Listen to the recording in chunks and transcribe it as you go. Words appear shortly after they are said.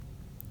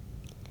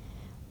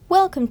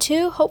Welcome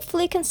to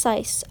Hopefully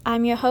Concise.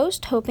 I'm your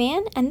host, Hope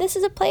Ann, and this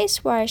is a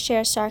place where I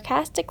share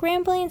sarcastic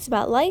ramblings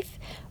about life,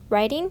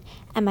 writing,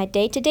 and my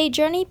day-to-day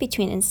journey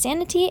between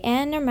insanity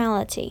and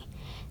normality.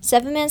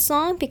 7 minutes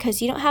long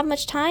because you don't have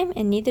much time,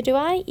 and neither do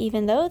I,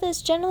 even though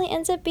this generally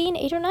ends up being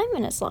 8 or 9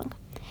 minutes long.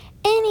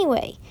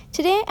 Anyway,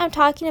 today I'm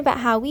talking about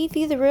how we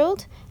view the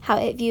world, how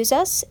it views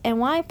us, and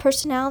why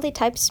personality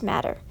types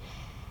matter.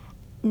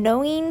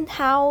 Knowing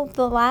how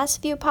the last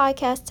few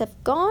podcasts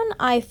have gone,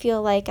 I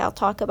feel like I'll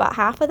talk about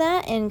half of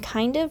that and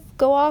kind of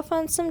go off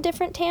on some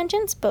different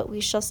tangents, but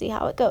we shall see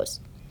how it goes.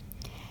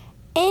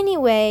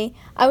 Anyway,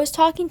 I was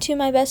talking to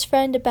my best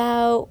friend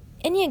about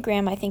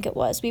Enneagram, I think it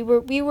was. We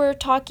were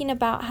talking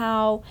about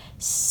how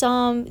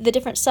the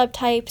different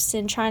subtypes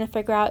and trying to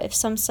figure out if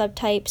some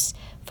subtypes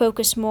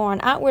focus more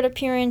on outward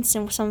appearance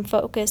and some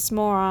focus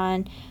more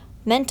on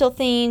mental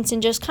things,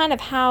 and just kind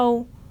of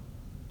how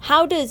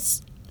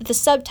does the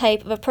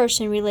subtype of a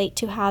person relate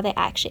to how they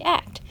actually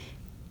act.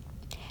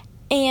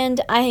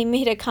 And I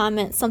made a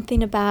comment,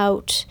 something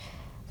about,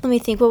 let me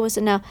think, what was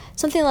it now?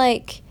 Something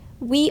like,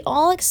 we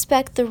all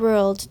expect the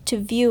world to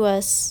view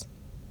us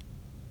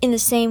in the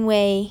same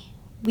way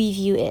we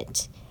view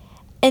it.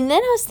 And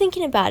then I was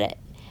thinking about it,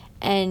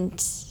 and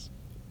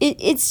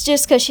it's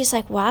just because she's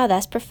like, wow,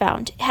 that's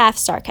profound, half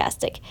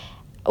sarcastic.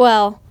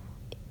 Well,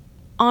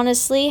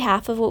 honestly,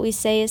 half of what we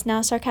say is now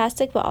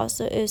sarcastic, but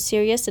also it was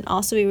serious, and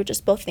also we were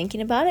just both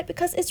thinking about it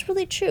because it's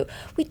really true.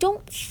 We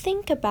don't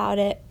think about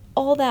it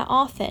all that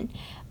often,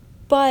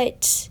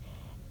 but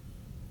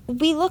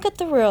we look at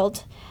the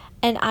world,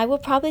 and I will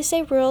probably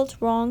say world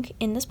wrong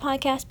in this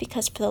podcast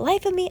because for the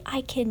life of me, I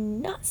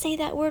cannot say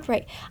that word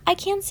right. I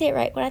can say it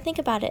right when I think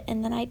about it,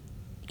 and then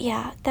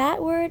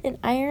that word and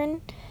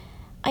iron,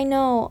 I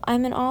know,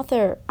 I'm an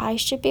author. I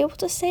should be able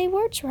to say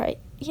words right.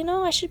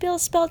 I should be able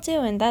to spell too,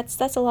 and that's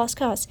a lost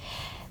cause.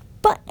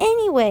 But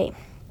anyway,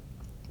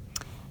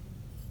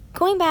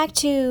 going back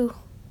to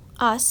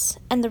us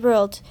and the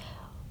world,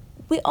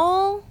 we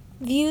all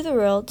view the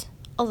world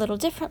a little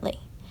differently.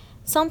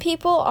 Some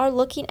people are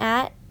looking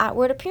at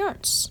outward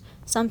appearance.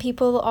 Some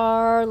people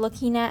are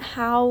looking at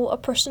how a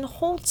person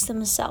holds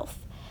themselves,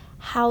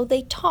 how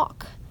they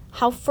talk,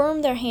 how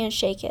firm their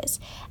handshake is.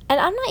 And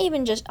I'm not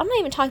even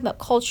talking about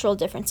cultural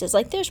differences.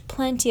 Like, there's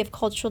plenty of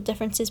cultural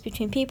differences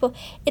between people.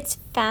 It's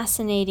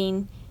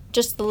fascinating,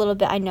 just a little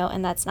bit, I know,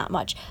 and that's not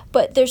much.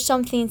 But there's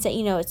some things that,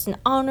 it's an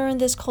honor in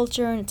this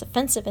culture, and it's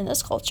offensive in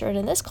this culture, and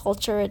in this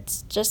culture,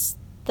 it's just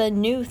the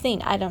new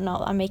thing. I don't know.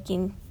 I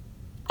don't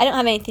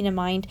have anything in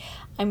mind.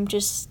 I'm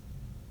just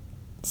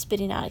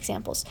spitting out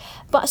examples.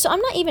 But so I'm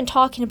not even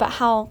talking about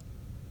how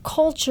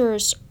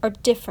cultures are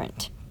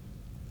different.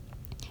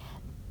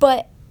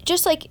 But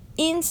just like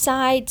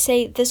inside,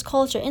 say, this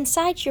culture,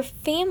 inside your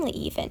family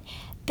even,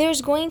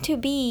 there's going to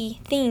be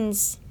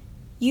things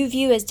you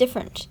view as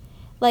different.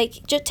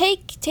 Like, just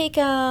take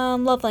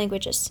love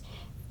languages.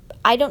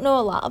 I don't know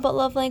a lot about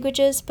love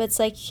languages, but it's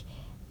like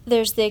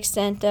there's the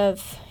extent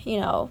of,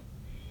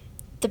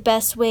 the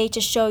best way to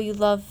show you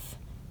love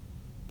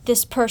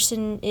this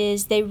person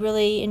is they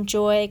really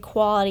enjoy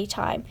quality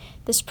time.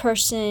 This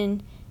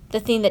person, the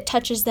thing that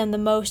touches them the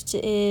most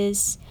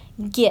is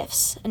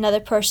gifts.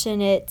 Another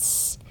person,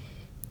 it's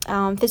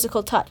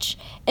physical touch.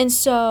 And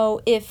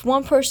so if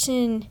one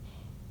person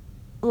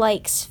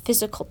likes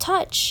physical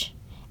touch,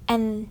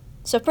 and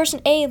so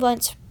person A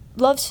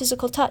loves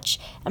physical touch,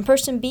 and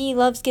person B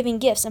loves giving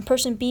gifts, and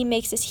person B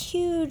makes this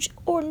huge,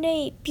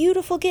 ornate,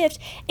 beautiful gift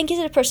and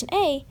gives it to person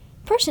A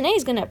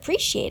is going to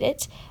appreciate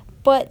it,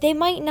 but they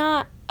might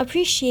not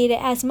appreciate it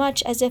as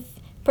much as if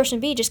person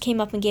B just came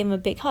up and gave him a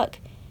big hug.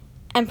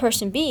 And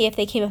person B, if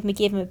they came up and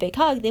gave him a big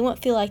hug, they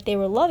wouldn't feel like they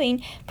were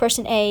loving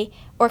person A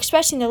or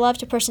expressing their love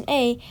to person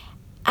A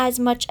as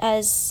much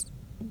as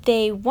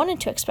they wanted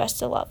to express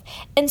their love.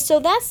 And so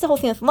that's the whole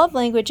thing with love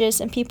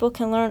languages, and people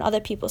can learn other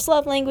people's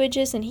love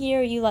languages, and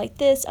here, you like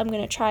this, I'm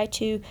going to try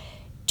to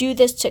do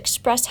this to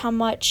express how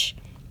much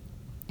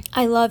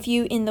I love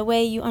you in the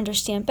way you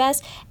understand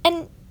best.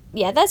 And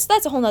yeah, that's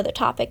a whole nother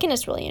topic, and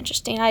it's really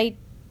interesting. I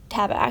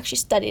haven't actually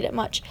studied it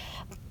much,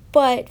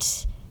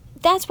 but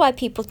that's why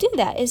people do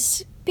that,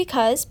 is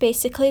because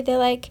basically they're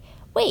like,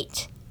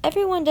 wait,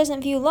 everyone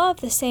doesn't view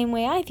love the same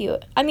way I view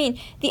it. I mean,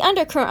 the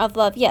undercurrent of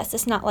love, yes,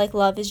 it's not like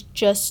love is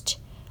just,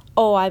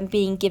 oh, I'm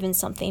being given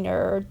something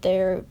or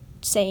they're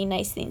saying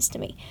nice things to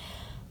me.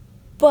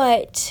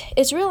 But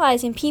it's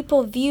realizing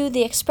people view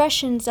the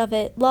expressions of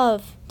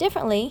love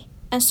differently,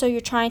 and so you're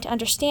trying to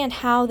understand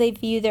how they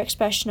view their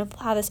expression of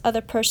how this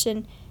other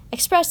person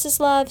expresses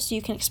love, so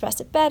you can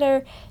express it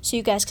better, so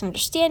you guys can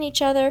understand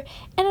each other,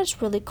 and it's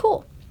really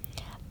cool.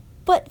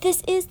 But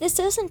this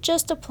doesn't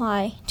just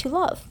apply to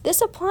love.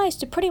 This applies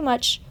to pretty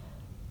much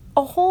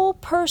a whole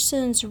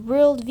person's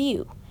world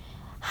view.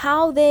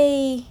 How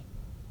they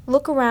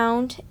look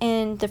around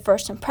and their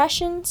first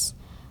impressions,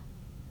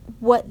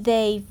 what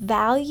they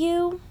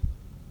value.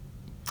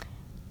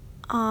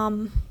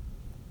 My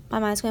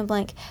mind's going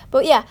blank.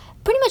 But yeah,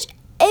 pretty much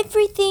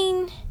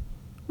everything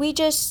we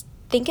just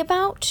think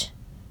about,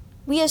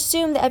 we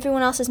assume that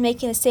everyone else is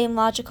making the same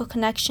logical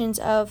connections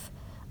of,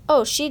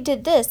 oh, she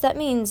did this, that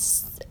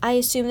means I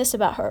assume this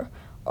about her,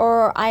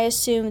 or I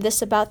assume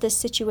this about this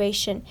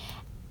situation.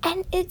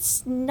 And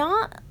it's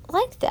not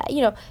like that.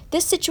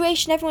 This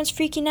situation, everyone's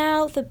freaking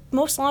out. The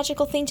most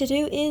logical thing to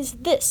do is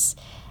this.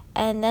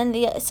 And then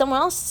someone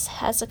else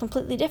has a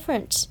completely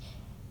different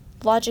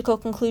logical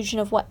conclusion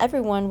of what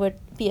everyone would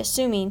be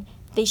assuming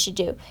they should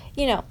do.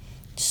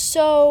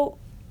 So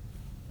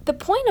the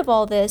point of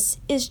all this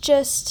is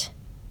just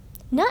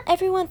not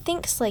everyone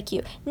thinks like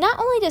you. Not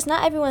only does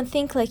not everyone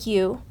think like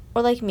you,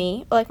 or like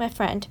me, or like my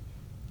friend,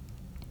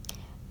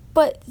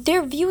 but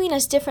they're viewing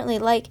us differently.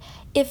 Like,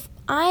 if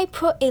I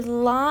put a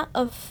lot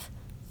of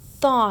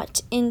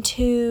thought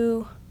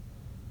into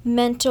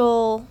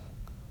mental,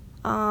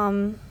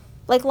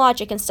 like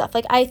logic and stuff,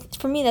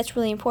 for me, that's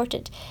really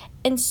important.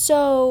 And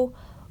so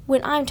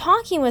when I'm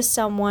talking with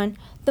someone,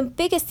 the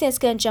biggest thing that's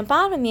going to jump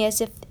out at me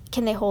is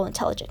can they hold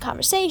intelligent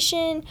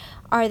conversation?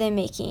 Are they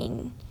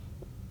making,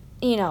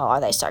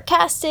 are they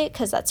sarcastic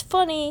because that's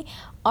funny?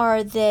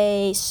 Are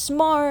they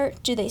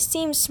smart? Do they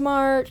seem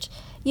smart?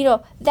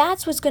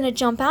 That's what's going to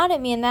jump out at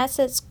me, and that's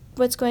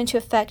what's going to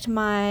affect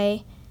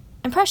my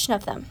impression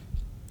of them.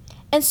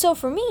 And so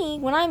for me,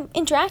 when I'm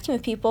interacting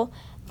with people,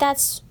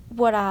 that's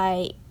what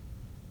I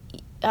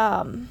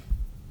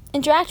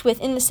interact with,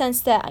 in the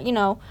sense that,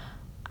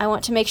 I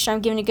want to make sure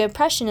I'm giving a good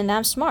impression and that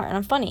I'm smart and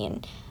I'm funny,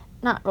 and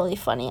not really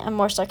funny, I'm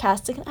more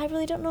sarcastic, and I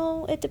really don't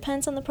know, it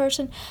depends on the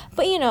person.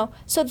 But,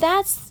 so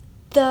that's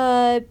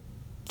the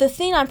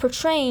thing I'm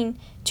portraying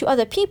to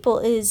other people,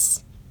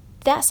 is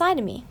that side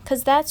of me,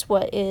 because that's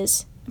what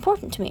is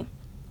important to me.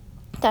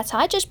 That's how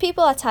I judge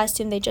people, that's how I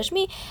assume they judge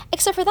me,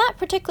 except for that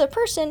particular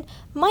person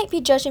might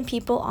be judging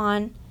people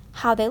on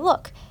how they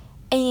look.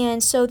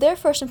 And so their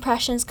first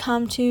impressions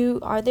come to,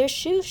 are their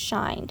shoes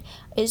shined?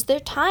 Is their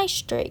tie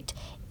straight?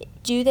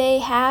 Do they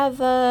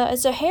have,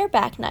 is their hair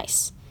back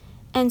nice?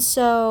 And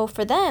so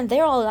for them,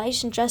 they're all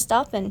nice and dressed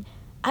up, and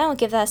I don't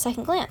give that a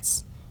second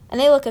glance. And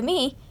they look at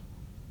me,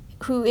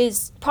 who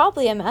is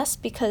probably a mess,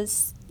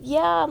 because,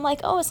 I'm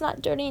like, oh, it's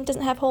not dirty and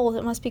doesn't have holes,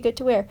 it must be good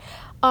to wear.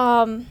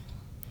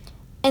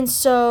 And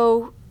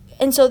so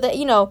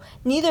that,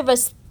 neither of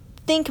us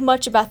think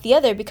much about the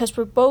other, because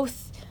we're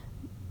both,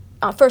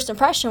 first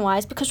impression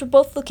wise, because we're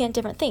both looking at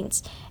different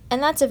things.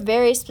 And that's a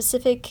very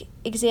specific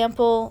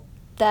example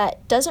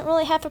that doesn't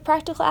really have a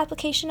practical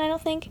application, I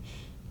don't think.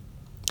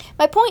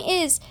 My point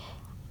is,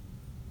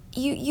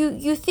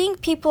 you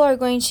think people are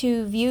going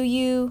to view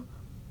you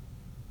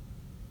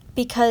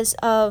because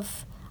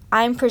of,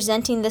 I'm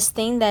presenting this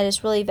thing that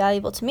is really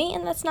valuable to me,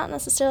 and that's not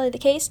necessarily the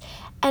case.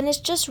 And it's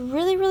just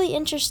really, really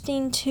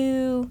interesting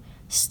to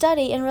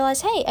study and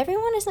realize, hey,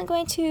 everyone isn't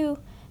going to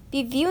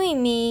be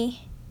viewing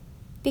me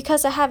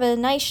because I have a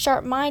nice,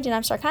 sharp mind and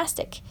I'm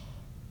sarcastic.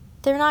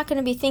 They're not going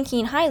to be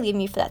thinking highly of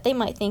me for that. They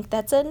might think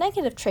that's a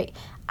negative trait.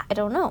 I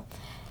don't know.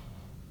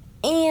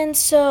 And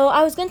so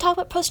I was going to talk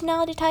about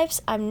personality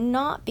types. I'm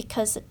not,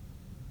 because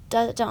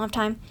I don't have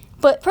time.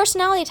 But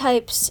personality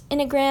types,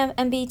 Enneagram,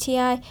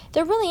 MBTI,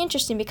 they're really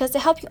interesting because they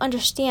help you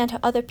understand how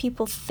other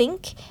people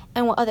think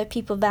and what other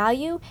people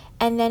value,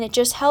 and then it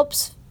just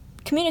helps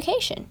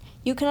communication.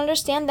 You can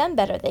understand them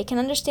better. They can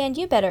understand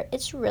you better.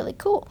 It's really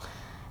cool.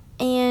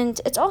 And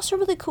it's also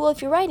really cool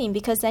if you're writing,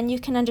 because then you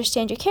can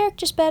understand your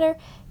characters better.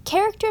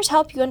 Characters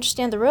help you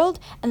understand the world,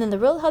 and then the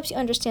world helps you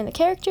understand the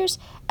characters,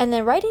 and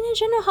then writing in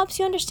general helps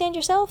you understand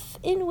yourself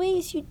in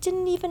ways you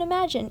didn't even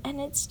imagine. And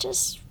it's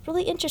just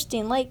really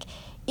interesting. Like,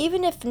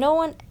 even if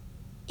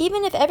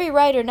every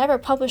writer never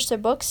published their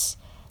books,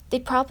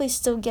 they'd probably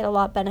still get a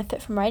lot of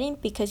benefit from writing,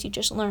 because you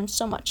just learn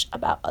so much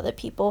about other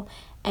people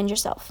and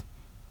yourself.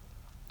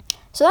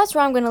 So that's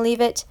where I'm going to leave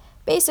it.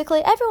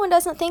 Basically, everyone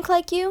doesn't think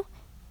like you.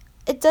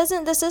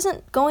 This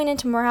isn't going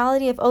into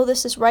morality of, oh,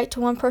 this is right to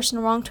one person,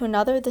 wrong to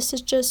another. This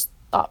is just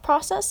thought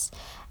process.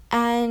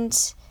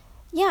 And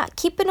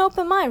keep an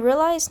open mind.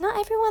 Realize not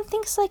everyone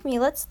thinks like me.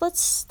 Let's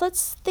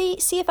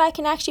see if I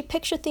can actually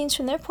picture things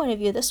from their point of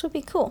view. This would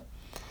be cool.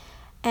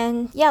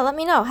 And let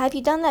me know. Have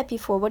you done that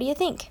before? What do you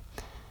think?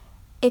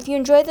 If you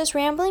enjoyed this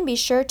rambling, be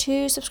sure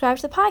to subscribe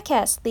to the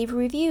podcast, leave a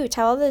review,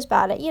 tell others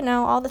about it,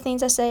 all the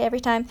things I say every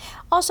time.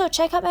 Also,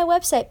 check out my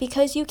website,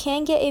 because you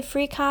can get a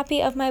free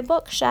copy of my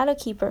book,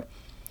 Shadowkeeper.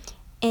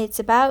 It's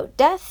about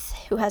Death,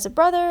 who has a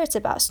brother. It's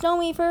about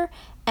Stoneweaver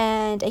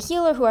and a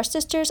healer who are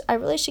sisters. I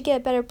really should get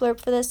a better blurb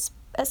for this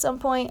at some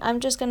point. I'm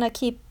just going to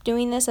keep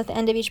doing this at the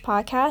end of each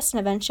podcast, and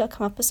eventually I'll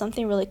come up with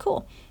something really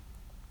cool.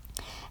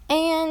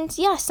 And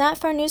sign up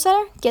for our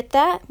newsletter, get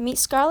that, meet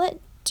Scarlett,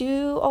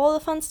 do all the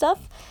fun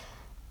stuff.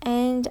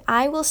 And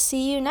I will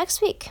see you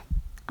next week.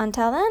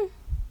 Until then.